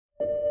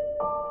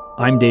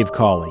I'm Dave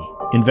Cawley,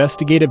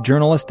 investigative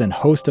journalist and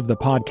host of the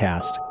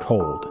podcast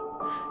Cold.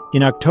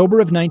 In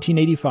October of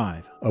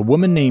 1985, a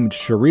woman named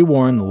Sheree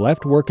Warren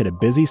left work at a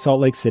busy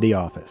Salt Lake City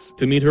office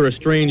to meet her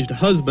estranged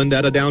husband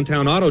at a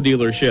downtown auto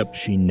dealership.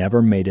 She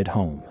never made it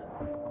home.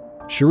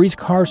 Sheree's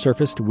car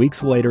surfaced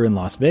weeks later in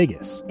Las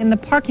Vegas. In the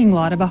parking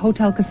lot of a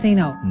hotel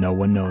casino. No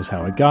one knows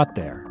how it got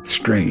there.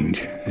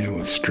 Strange. It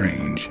was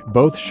strange.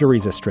 Both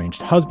Sheree's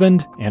estranged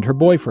husband and her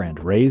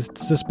boyfriend raised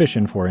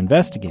suspicion for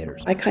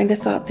investigators. I kind of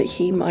thought that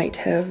he might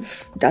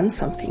have done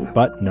something.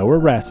 But no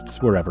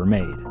arrests were ever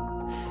made.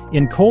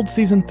 In Cold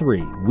Season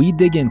 3, we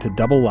dig into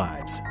double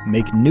lives,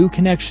 make new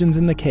connections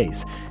in the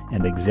case,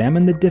 and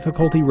examine the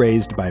difficulty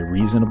raised by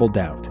reasonable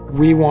doubt.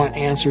 We want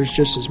answers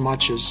just as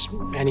much as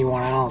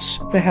anyone else.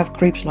 They have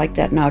creeps like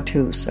that now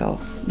too,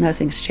 so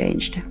nothing's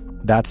changed.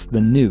 That's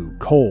the new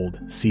Cold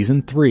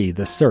Season 3,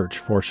 The Search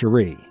for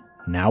Sheree,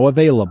 now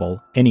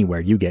available anywhere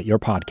you get your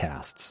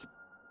podcasts.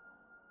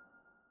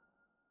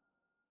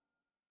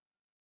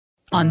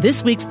 On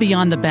this week's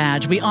Beyond the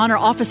Badge, we honor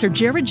Officer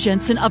Jared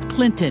Jensen of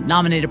Clinton,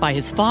 nominated by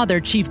his father,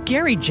 Chief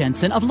Gary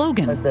Jensen of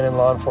Logan. I've been in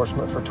law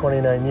enforcement for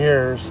 29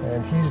 years,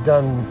 and he's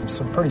done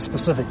some pretty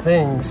specific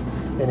things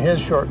in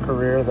his short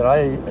career that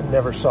I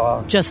never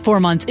saw. Just 4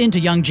 months into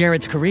young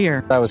Jared's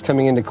career. I was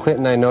coming into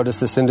Clinton, I noticed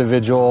this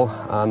individual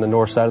on the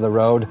north side of the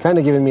road, kind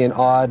of giving me an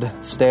odd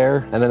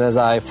stare. And then as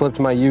I flipped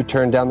my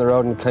U-turn down the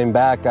road and came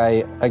back,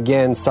 I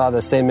again saw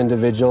the same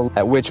individual,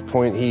 at which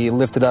point he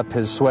lifted up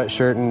his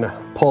sweatshirt and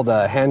pulled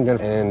a handgun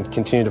and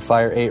continued to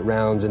fire 8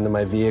 rounds into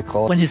my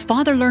vehicle. When his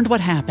father learned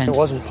what happened. It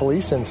wasn't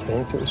police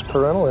instinct, it was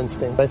parental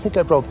instinct. I think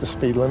I broke the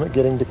speed limit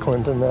getting to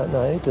Clinton that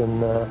night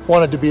and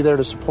wanted to be there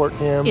to support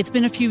him. It's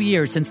been a few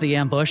years since the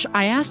ambush.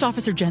 I asked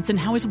Officer Jensen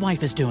how his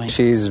wife is doing.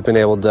 She's been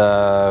able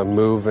to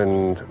move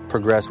and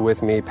progress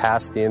with me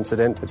past the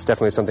incident. It's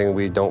definitely something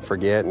we don't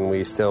forget and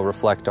we still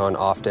reflect on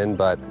often,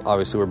 but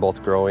obviously we're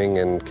both growing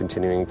and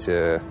continuing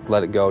to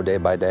let it go day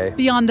by day.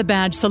 Beyond the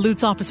Badge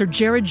salutes Officer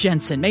Jared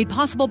Jensen, made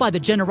possible by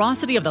the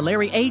generosity of the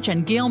Larry H.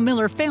 and Gail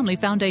Miller Family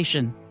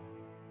Foundation.